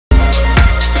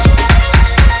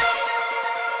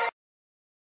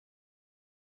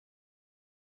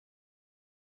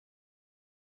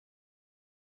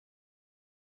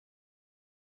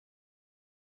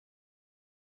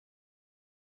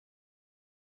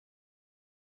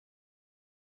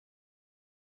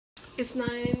It's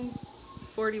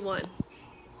 9:41.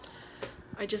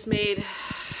 I just made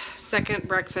second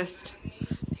breakfast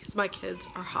because my kids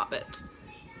are hobbits.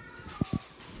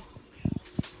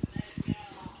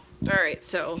 Alright,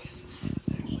 so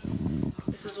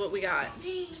this is what we got.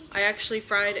 I actually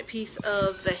fried a piece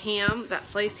of the ham, that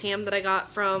sliced ham that I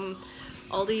got from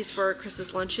Aldi's for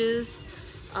Chris's lunches.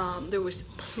 There was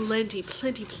plenty in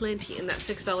that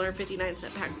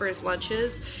 $6.59 pack for his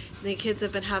lunches. And the kids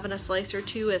have been having a slice or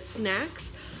two as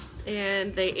snacks.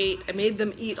 And I made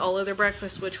them eat all of their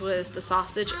breakfast, which was the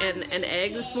sausage and an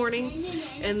egg this morning.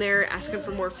 And they're asking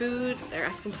for more food.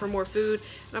 And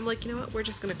I'm like, you know what? We're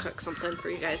just going to cook something for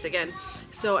you guys again.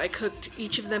 So I cooked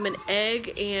each of them an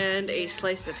egg and a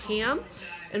slice of ham.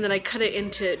 And then I cut it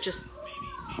into just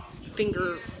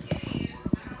finger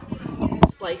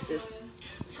slices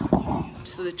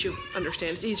so that you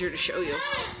understand. It's easier to show you.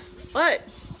 But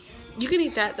you can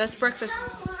eat that. That's breakfast.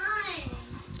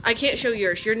 I can't show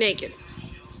yours. You're naked.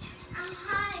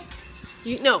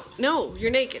 No,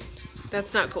 you're naked.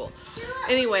 That's not cool.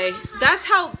 Anyway, that's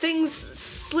how things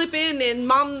slip in, and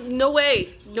Mom, no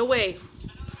way.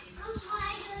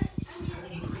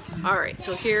 Alright,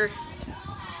 so here,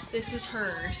 this is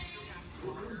hers.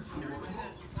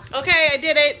 Okay, I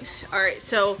did it. Alright,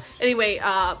 so anyway,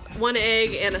 1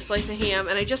 egg and a slice of ham,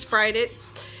 and I just fried it,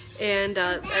 and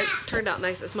it turned out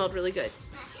nice. It smelled really good.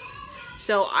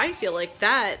 So I feel like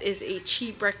that is a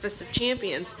cheap breakfast of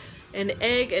champions. An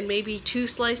egg and maybe 2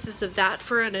 slices of that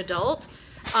for an adult.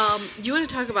 You want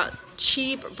to talk about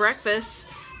cheap breakfasts?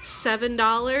 $7,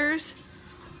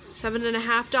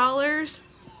 $7.50.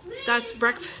 That's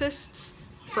breakfasts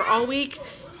for all week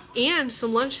and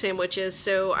some lunch sandwiches.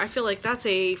 So I feel like that's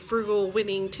a frugal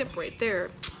winning tip right there.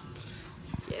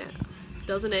 Yeah,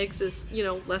 dozen eggs is, you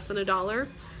know, less than $1.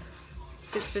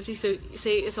 $6.50, so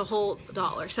say it's a whole $1,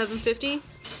 $7.50,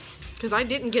 because I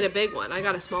didn't get a big one, I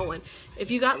got a small one.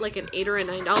 If you got like an $8 or a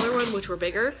 $9 one, which were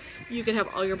bigger, you could have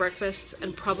all your breakfasts,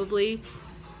 and probably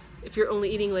if you're only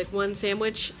eating like 1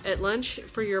 sandwich at lunch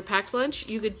for your packed lunch,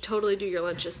 you could totally do your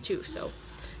lunches too. So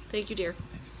thank you, dear.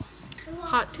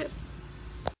 Hot tip.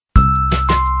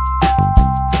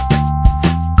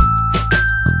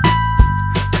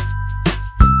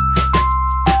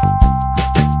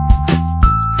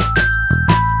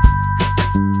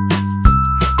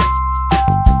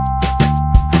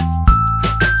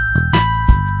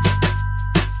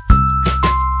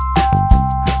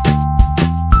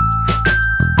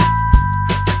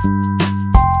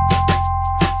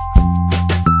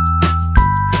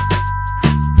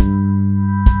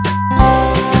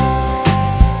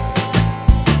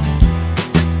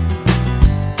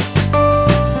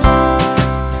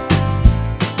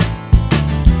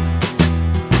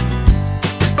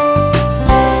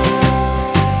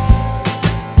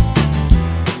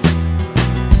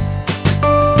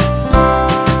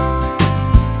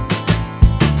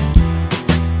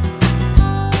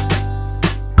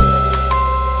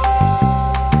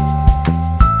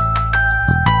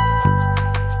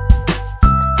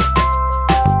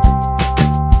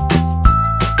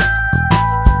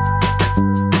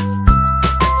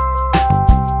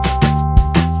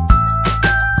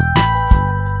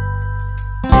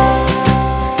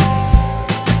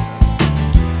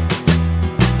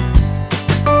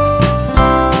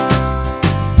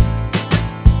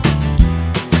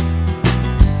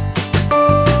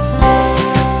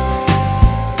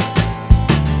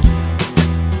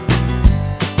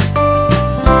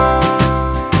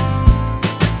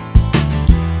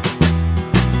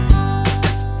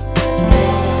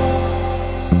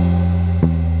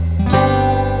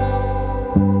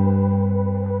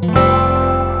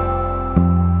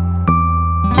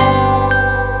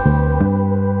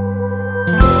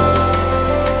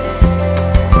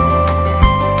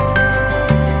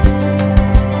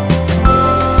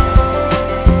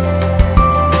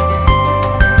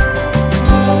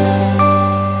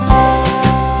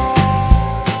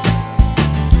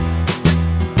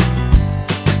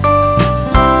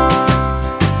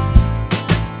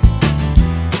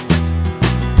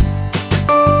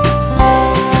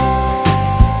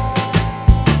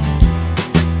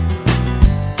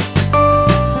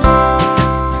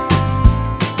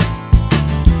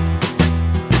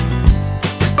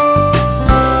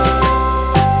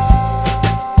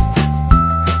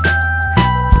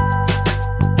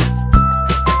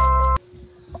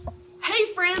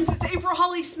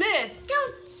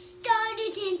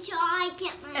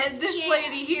 And this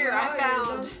lady here, I found.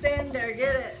 Don't stand there,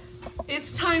 get it.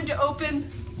 It's time to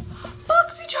open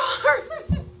Boxy jar.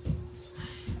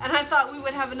 And I thought we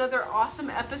would have another awesome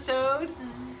episode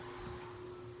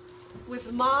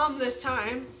with Mom this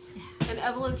time. And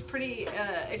Evelyn's pretty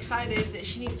excited that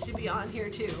she needs to be on here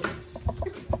too.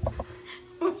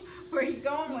 Where are you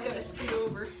going? You gotta scoot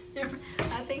over.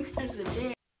 I think there's a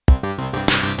jam.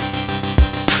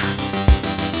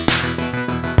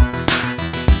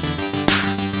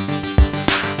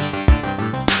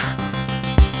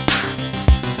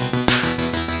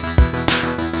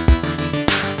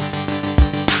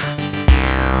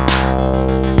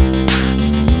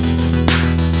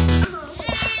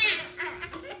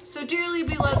 So dearly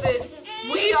beloved,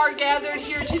 we are gathered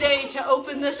here today to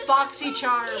open this Boxy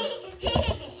charm.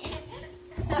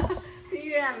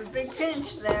 You have a big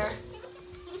pinch there.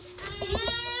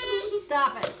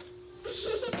 Stop it.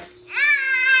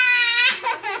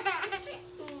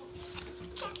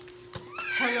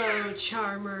 Hello,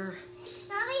 Charmer.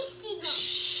 Mommy,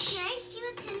 Steve, can I see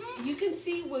what's in it? You can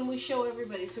see when we show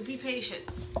everybody, so be patient.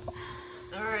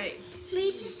 All right.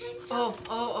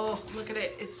 Oh, look at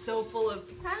it. It's so full of,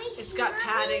 it's got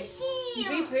padding.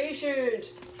 Be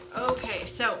patient. Okay,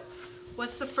 so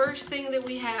what's the first thing that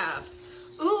we have?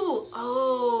 Ooh,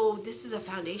 oh, this is a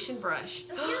foundation brush.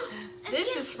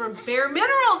 This is from Bare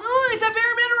Minerals. Ooh, it's a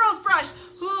Bare Minerals brush.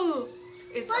 Ooh,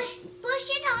 it's Push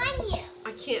it on you.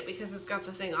 I can't because it's got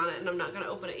the thing on it and I'm not going to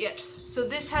open it yet. So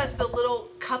this has the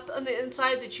little cup on the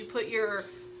inside that you put your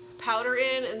powder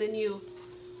in and then you...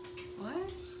 What?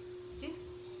 Yeah,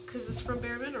 because it's from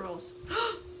Bare Minerals.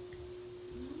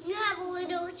 You have a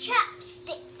little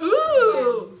chapstick.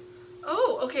 Ooh!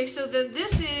 Oh, okay, so then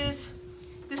this is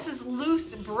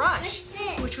loose brush, What's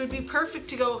this? which would be perfect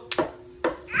to go...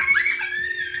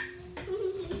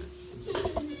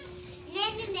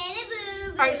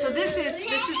 Alright, so this is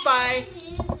by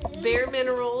Bare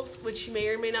Minerals, which you may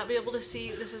or may not be able to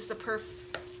see. This is the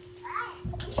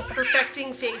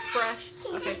perfecting face brush.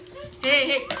 Okay.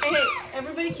 Hey,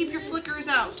 everybody keep your flickers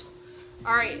out.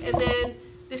 Alright, and then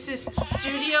this is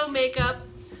Studio Makeup,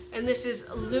 and this is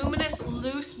Luminous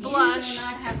Loose Blush. You do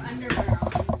not have underwear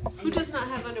on. Who does not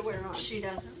have underwear on? She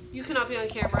doesn't. You cannot be on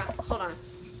camera. Hold on.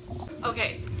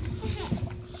 Okay.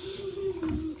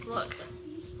 Look.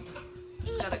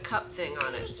 It's got a cup thing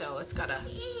on it, so it's got a...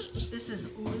 This is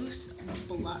loose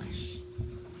blush.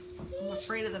 I'm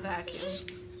afraid of the vacuum.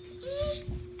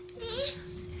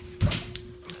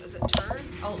 Does it turn?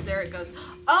 Oh, there it goes.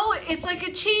 Oh, it's like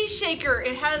a cheese shaker.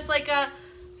 It has like a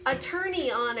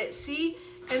turny on it, see?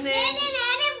 And then...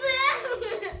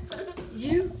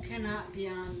 You cannot be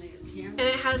on the camera. And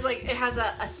it has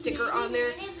a sticker on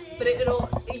there, but it'll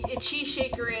cheese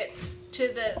shaker it to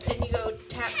the... And you go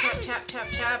tap, tap, tap,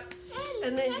 tap, tap.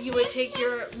 And then you would take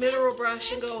your mineral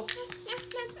brush and go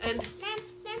and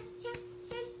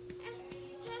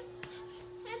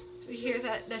you hear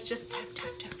that? That's just tap,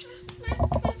 tap, tap,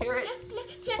 tap. Hear it?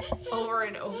 Over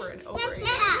and over and over again.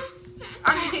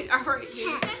 Alright,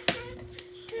 dude.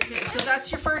 Okay, so that's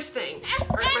your first thing.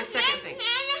 Alright, my second thing.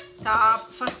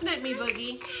 Stop fussing at me,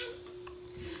 Boogie.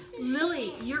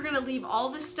 Lily, you're gonna leave all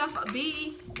this stuff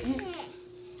be.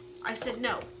 I said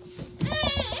no.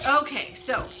 Okay,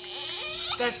 so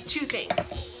that's two things.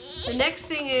 The next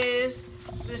thing is,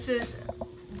 this is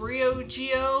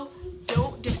Briogeo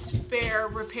Don't Despair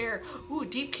Repair. Ooh,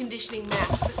 deep conditioning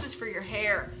mask. This is for your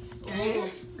hair. Ooh,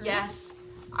 yes.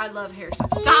 I love hair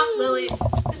stuff. Stop, Lily.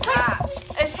 Stop.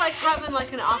 It's like having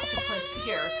like an octopus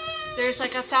here. There's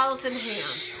like 1,000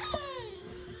 hands.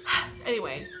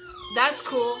 Anyway, that's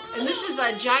cool. And this is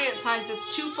a giant size.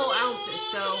 It's 2 full ounces,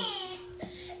 so...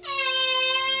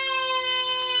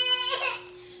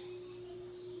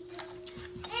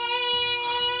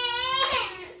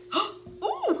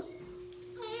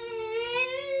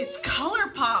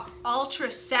 Ultra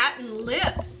Satin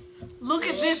Lip. Look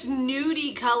at this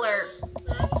nudie color.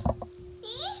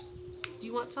 Do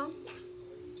you want some?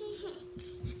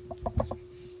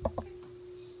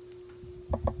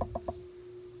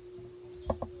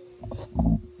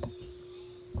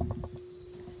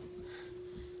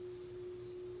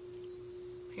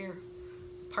 Here,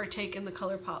 partake in the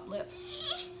ColourPop lip.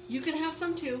 You can have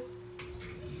some too.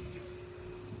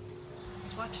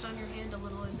 Swatch it on your hand a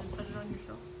little and then put it on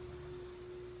yourself.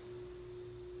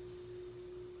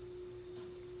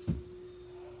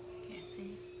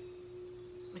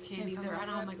 Can't either. I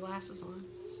don't have my glasses on.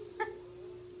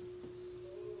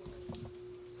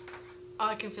 Oh,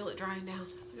 I can feel it drying down.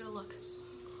 I gotta look.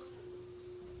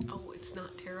 Oh, it's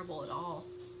not terrible at all.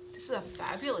 This is a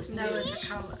fabulous nude. No, it's a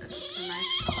color. It's a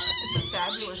nice color. It's a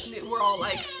fabulous nude. We're all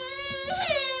like...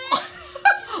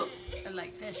 I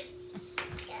like fish.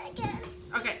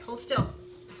 Okay, hold still.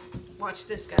 Watch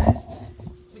this, guys.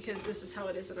 Because this is how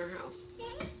it is in our house.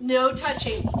 No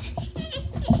touching.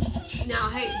 Now,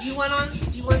 hey, do you want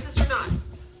this or not?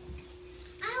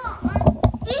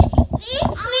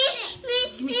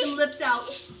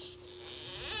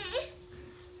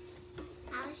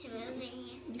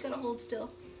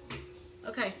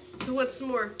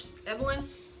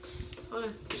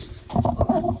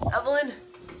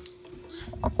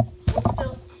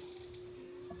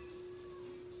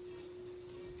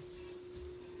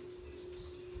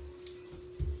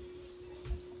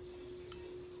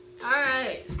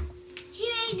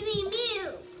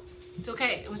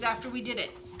 we did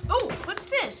it. Oh, what's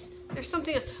this? There's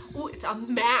something else. Oh, it's a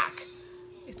Mac.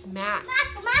 It's Mac.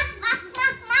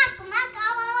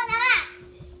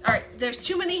 All right, there's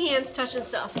too many hands touching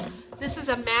stuff. This is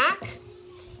a Mac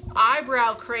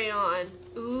eyebrow crayon.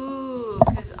 Ooh,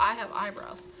 because I have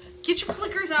eyebrows. Get your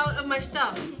flickers out of my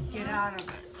stuff. Get out of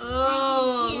it.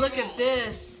 Oh, look at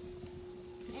this.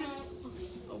 Is this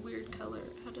a weird color?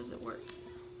 How does it work?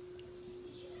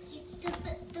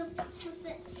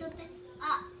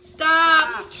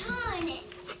 Stop! You turn it.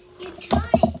 You turn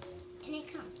it. And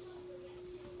it comes.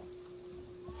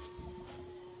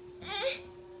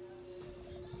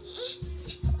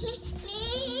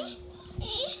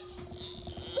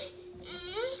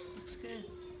 Looks good.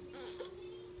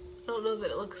 I don't know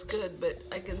that it looks good, but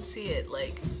I can see it,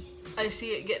 like, I see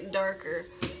it getting darker.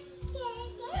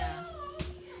 Yeah.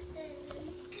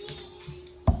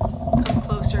 Come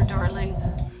closer, darling.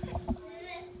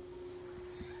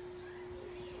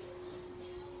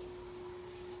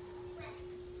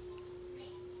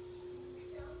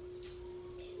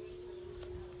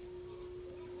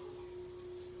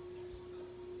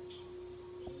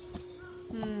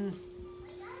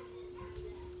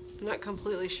 I'm not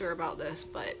completely sure about this,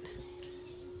 but...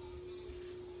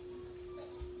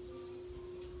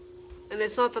 And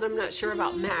it's not that I'm not sure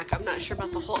about Mac. I'm not sure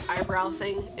about the whole eyebrow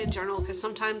thing in general, because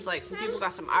sometimes, like, some people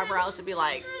got some eyebrows to be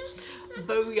like,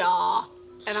 booyah.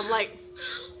 And I'm like...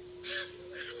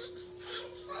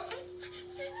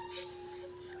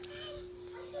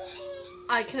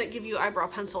 I cannot give you eyebrow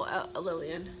pencil,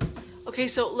 Lillian. Okay,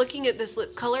 so looking at this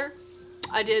lip color,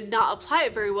 I did not apply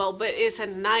it very well, but it's a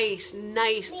nice,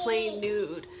 nice plain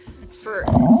nude. It's For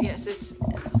nice. yes, it's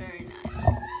very nice.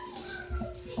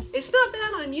 it's not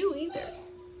bad on you either.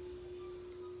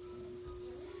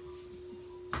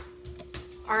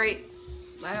 All right,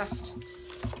 last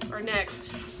or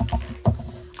next.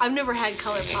 I've never had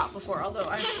ColourPop before, although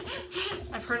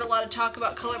I've heard a lot of talk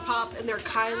about ColourPop and their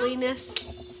Kylie-ness.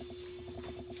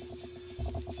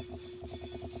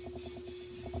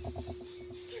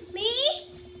 Me?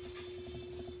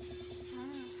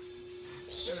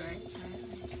 Alright.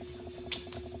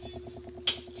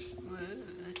 Whoa,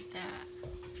 look at that.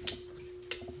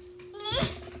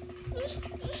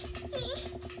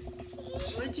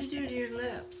 What'd you do to your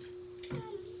lips?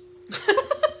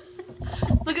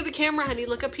 Look at the camera, honey.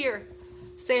 Look up here.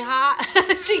 Say hi.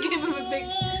 She gave him a big...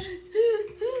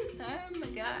 Oh my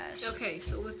gosh. Okay,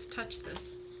 so let's touch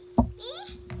this.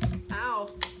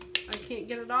 Ow. I can't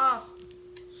get it off.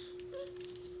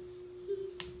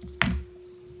 I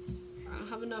don't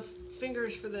have enough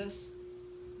fingers for this.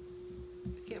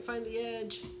 I can't find the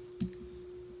edge.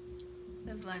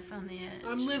 Live life on the edge.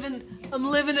 I'm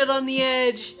living it on the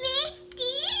edge.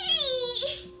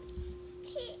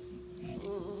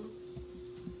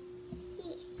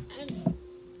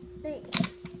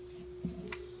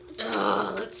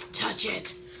 Oh, let's touch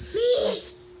it.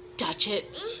 Let's touch it.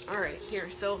 All right, here.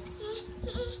 So,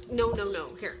 no.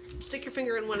 Here, stick your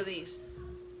finger in one of these.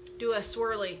 Do a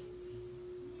swirly.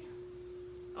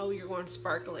 Oh, you're going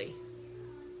sparkly.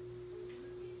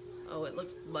 Oh, it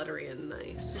looks buttery and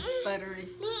nice. It's buttery.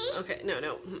 Okay, no.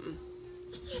 Mm-mm.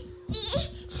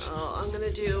 Oh,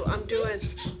 I'm doing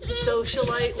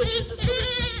socialite, which is a sort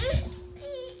of...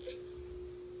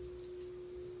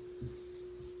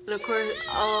 And of course,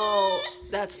 oh,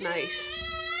 that's nice.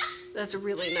 That's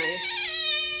really nice.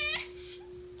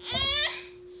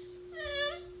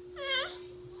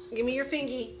 Give me your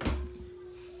fingy.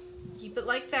 Keep it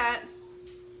like that.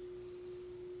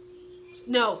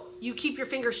 No, you keep your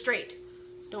finger straight.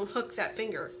 Don't hook that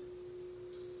finger.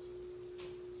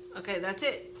 Okay, that's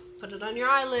it. Put it on your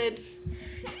eyelid.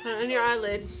 Put it on your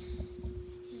eyelid.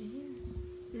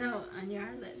 No, on your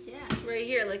eyelid, yeah. Right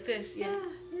here, like this, yeah.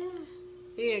 Yeah.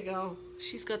 Here you go.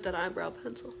 She's got that eyebrow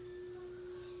pencil.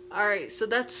 Alright, so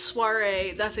that's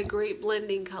Soiree. That's a great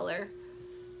blending color.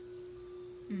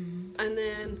 Mm-hmm. And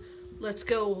then let's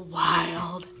go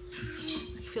Wild. Are you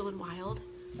feeling wild?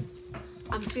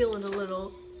 I'm feeling a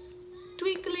little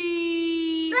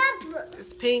twinkly.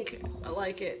 It's pink. I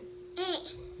like it.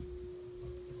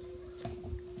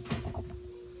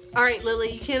 Alright,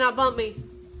 Lily, you cannot bump me.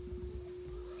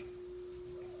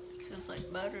 Feels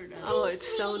like butter, doesn't it? Oh, it's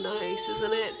so nice,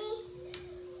 isn't it?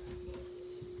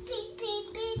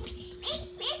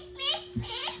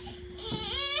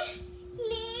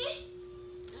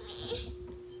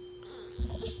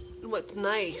 What's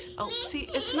nice? Oh, see,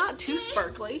 it's not too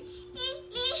sparkly.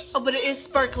 Oh, but it is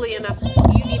sparkly enough.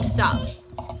 You need to stop.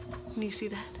 Can you see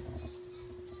that?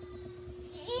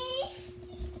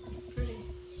 Pretty.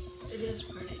 It is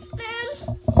pretty.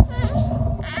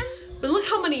 But look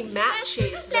how many matte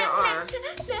shades there are.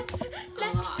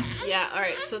 A lot. Yeah,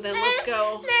 alright, so then let's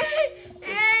go the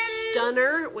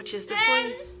Stunner, which is this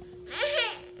one.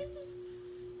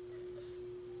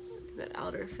 That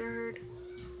outer third.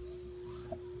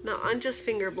 No, I'm just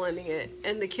finger blending it,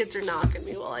 and the kids are knocking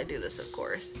me while I do this, of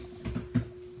course.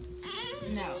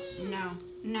 No, no,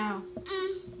 no,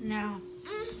 no,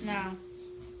 no,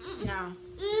 no.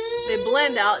 They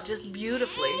blend out just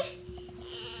beautifully.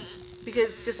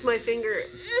 Because just my finger...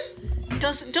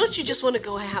 Don't you just want to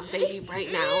go have baby right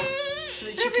now? So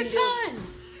that you can do it?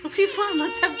 It'll be fun.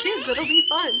 Let's have kids. It'll be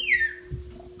fun.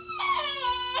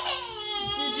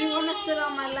 Did you want to sit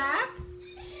on my lap?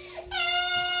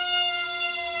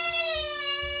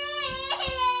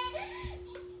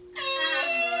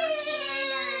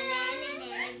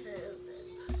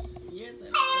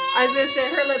 I was going to say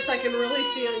her lips I can really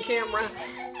see on camera.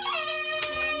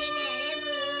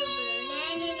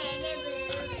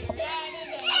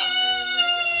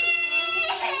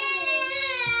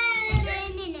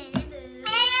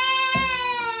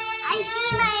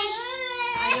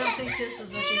 I don't think this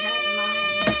is what you had in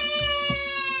mind.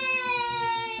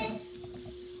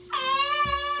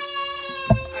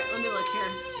 Alright, let me look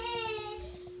here.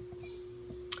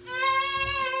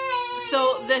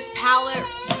 So this palette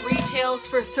retails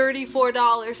for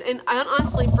 $34, and I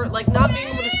honestly, for like not being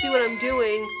able to see what I'm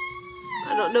doing,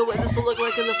 I don't know what this will look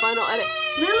like in the final edit.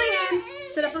 Lillian,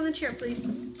 sit up on the chair, please.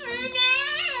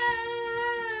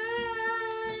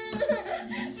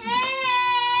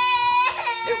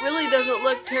 It really doesn't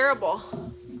look terrible.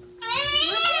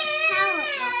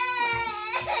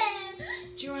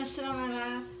 Do you want to sit on my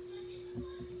lap?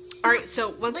 All right, so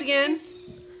once again,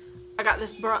 I got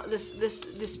this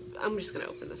this. I'm just gonna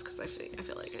open this because I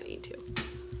feel like I need to.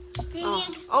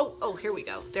 Oh, here we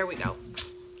go. There we go.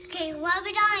 Okay, rub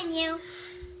it on you.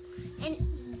 And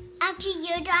after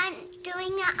you're done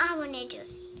doing that, I want to do it.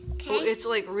 Okay? Oh, it's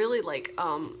like really like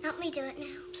Help me do it now.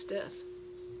 stiff.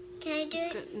 Can I do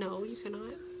it? Good. No, you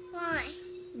cannot. Why?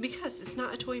 Because it's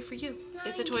not a toy for you. No,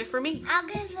 It's a toy for me. I'll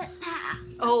give it back.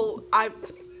 Oh,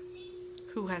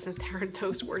 who hasn't heard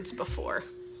those words before?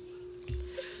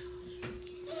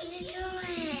 I want to do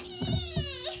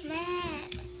it.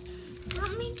 Matt,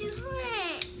 let me do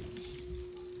it.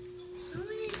 I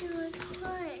want to do it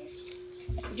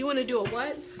first. You want to do a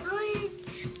what? I want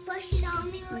to brush it on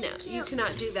me like No, you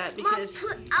cannot do that because...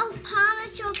 I'll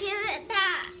promise you'll give it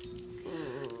back.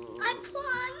 I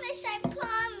promise, I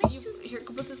promise. Here,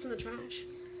 go put this in the trash.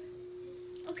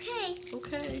 Okay.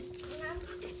 Okay.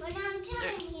 When I'm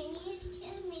telling you, you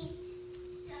tell me.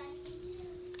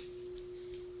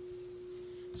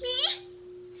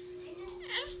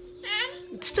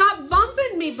 Stop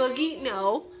bumping me, Boogie.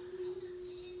 No.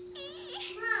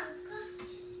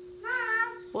 Mom,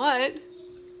 What?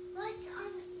 what's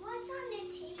on the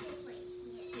table right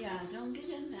here? Yeah, don't get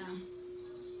in now.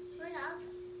 What else?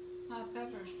 Hot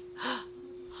peppers. Hot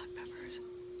peppers.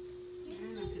 They're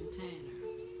in a container.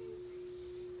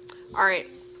 All right.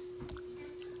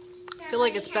 I feel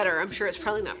like it's better. I'm sure it's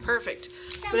probably not perfect.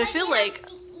 But I feel like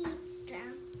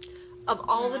of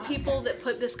all the people that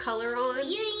put this color on,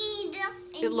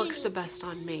 it looks the best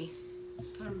on me.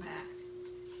 Put them back.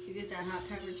 You get that hot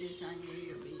pepper juice on you,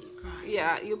 you'll be crying.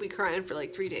 Yeah, you'll be crying for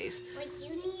like 3 days. But you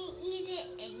need to eat it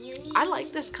and you need I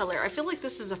like this color. I feel like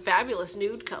this is a fabulous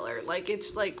nude color. Like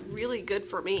it's like really good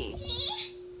for me.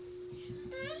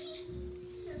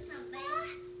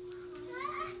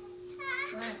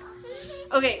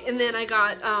 Okay, and then I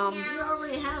got You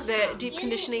already have the some. deep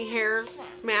conditioning hair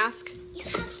mask. You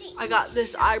have to I got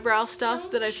this eyebrow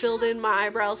stuff that I filled in my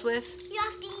eyebrows with. You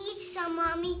have to eat some,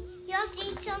 Mommy. You have to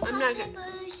eat some I'm hot not gonna-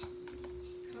 peppers.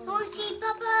 Who wants to eat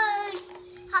peppers?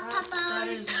 Hot That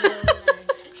peppers. is really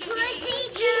nice. Who wants to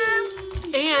eat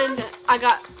them? And I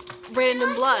got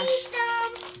random Who wants to blush. eat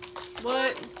them?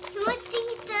 What?